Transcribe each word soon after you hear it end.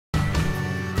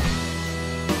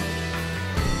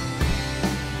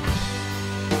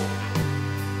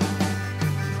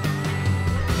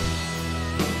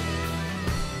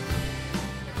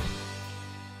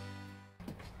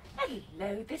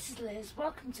Hello, this is Liz.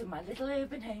 Welcome to my little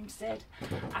urban homestead.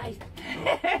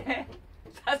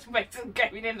 That's Mason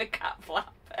going in the cat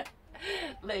flap.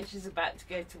 Liz is about to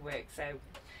go to work, so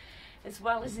as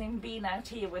well as him being out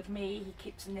here with me, he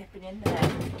keeps nipping in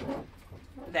there.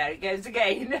 There it goes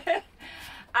again.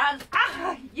 And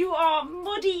you are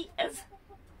muddy as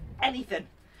anything.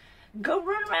 Go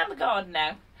run around the garden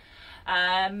now.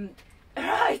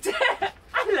 Right.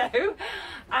 Hello.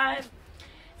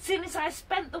 Soon as I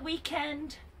spent the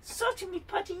weekend sorting my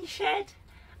potting shed,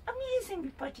 I'm using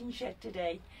my potting shed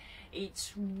today.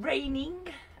 It's raining,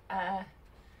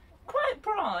 quite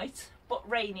bright, but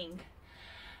raining.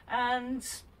 And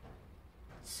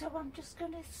so I'm just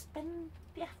going to spend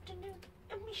the afternoon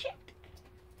in my shed.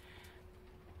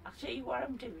 I'll show you what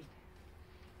I'm doing.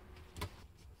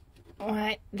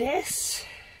 Right, this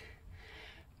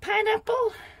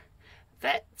pineapple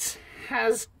that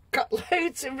has got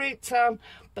loads of roots on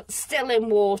but still in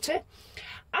water,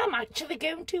 I'm actually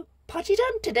going to pot it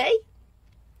on today.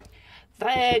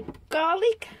 The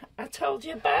garlic I told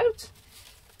you about,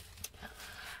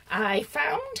 I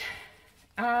found,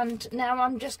 and now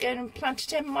I'm just going to plant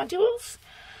it in modules,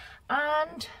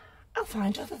 and I'll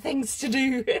find other things to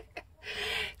do.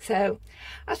 So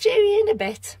I'll show you in a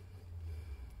bit.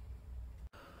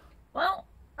 Well,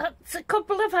 that's a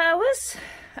couple of hours.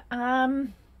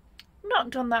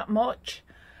 Not done that much.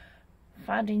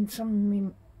 Finding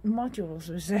some modules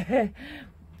was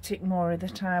took more of the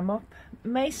time up.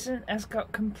 Mason has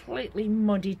got completely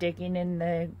muddy digging in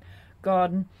the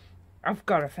garden. I've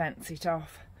got to fence it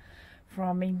off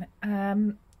from him.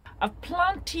 I've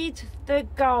planted the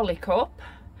garlic up.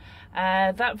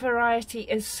 That variety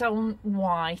is Sullen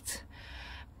White.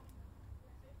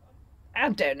 I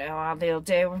don't know how they'll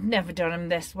do. I've never done them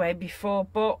this way before,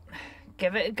 but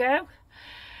give it a go.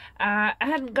 I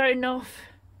hadn't got enough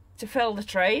to fill the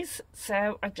trays,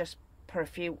 so I just put a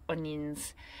few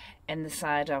onions in the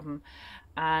side of them,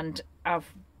 and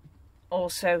I've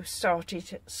also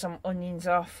started some onions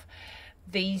off.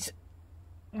 These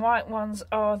white ones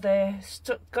are the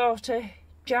Stuttgarter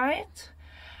Giant,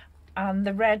 and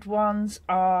the red ones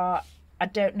are, I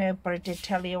don't know, but I did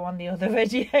tell you on the other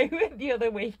video the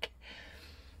other week.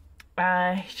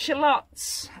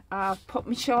 Shallots, I've put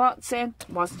my shallots in.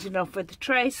 Wasn't enough with the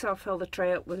tray, so I'll fill the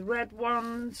tray up with red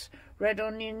ones, red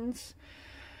onions.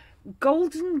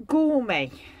 Golden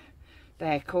Gourmet,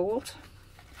 they're called.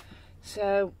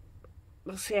 So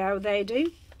we'll see how they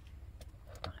do.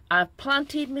 I've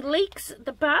planted my leeks at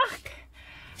the back,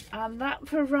 and that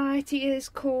variety is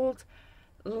called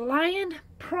Lion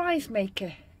Prize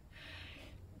Maker.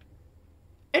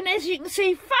 And as you can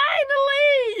see,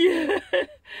 finally,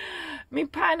 my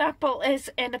pineapple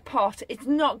is in a pot. It's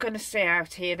not going to stay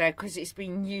out here though, because it's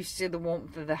been used to the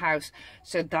warmth of the house,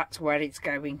 so that's where it's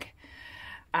going.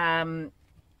 I've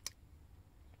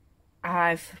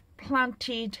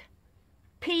planted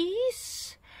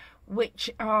peas, which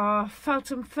are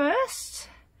Feltham First,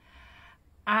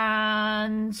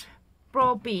 and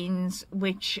broad beans,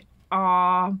 which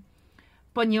are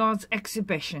Bunyard's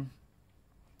Exhibition.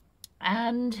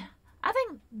 And I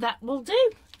think that will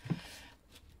do.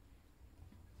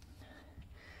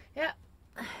 Yeah,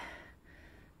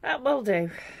 that will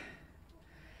do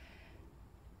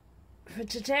for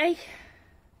today.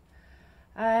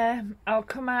 I'll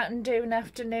come out and do an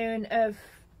afternoon of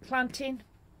planting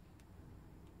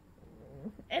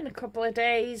in a couple of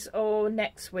days or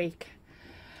next week.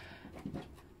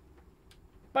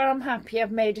 But I'm happy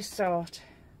I've made a start.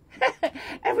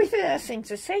 Everything I seem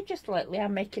to say just lately,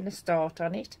 I'm making a start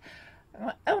on it.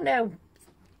 Oh no,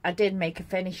 I did make a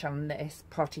finish on this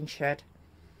potting shed.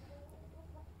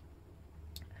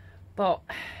 But,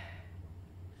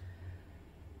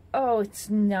 oh, it's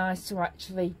nice to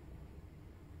actually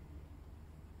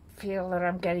feel that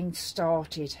I'm getting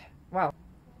started. Well,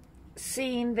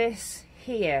 seeing this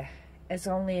here is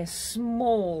only a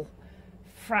small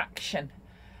fraction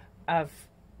of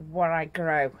what I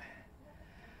grow.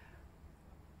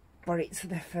 But it's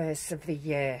the first of the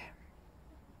year.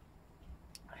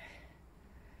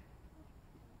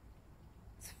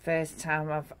 It's the first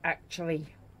time I've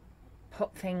actually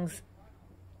put things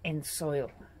in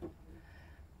soil.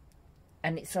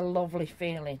 And it's a lovely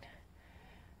feeling.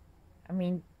 I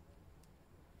mean,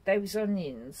 those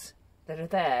onions that are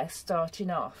there starting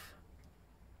off,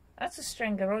 that's a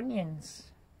string of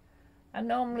onions. I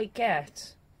normally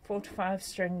get 4 to 5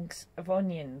 strings of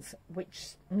onions,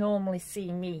 which normally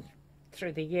see me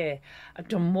through the year. I've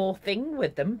done more things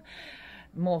with them,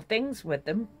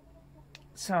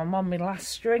 so I'm on my last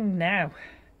string now.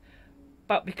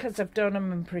 But because I've done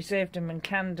them and preserved them and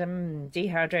canned them and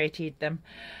dehydrated them,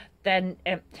 then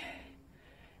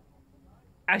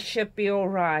I should be all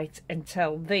right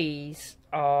until these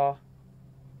are,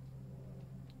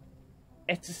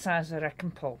 it's a size that I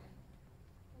can pull.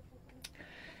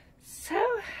 So,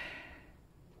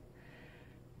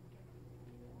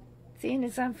 seeing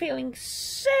as I'm feeling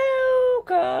so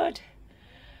good,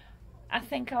 I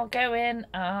think I'll go in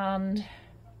and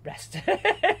rest.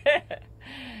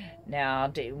 Now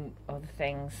I'll do other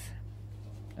things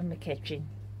in the kitchen.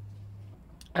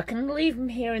 I can leave them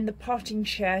here in the potting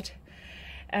shed.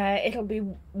 It'll be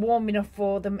warm enough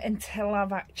for them until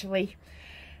I've actually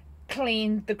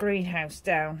cleaned the greenhouse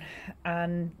down,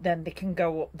 and then they can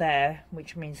go up there,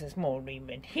 which means there's more room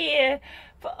in here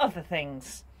for other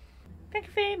things. Thank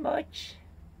you very much.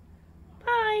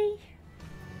 Bye.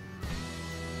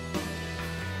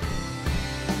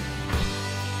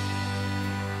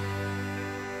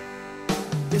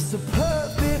 It's a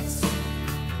perfect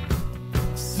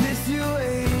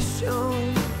situation.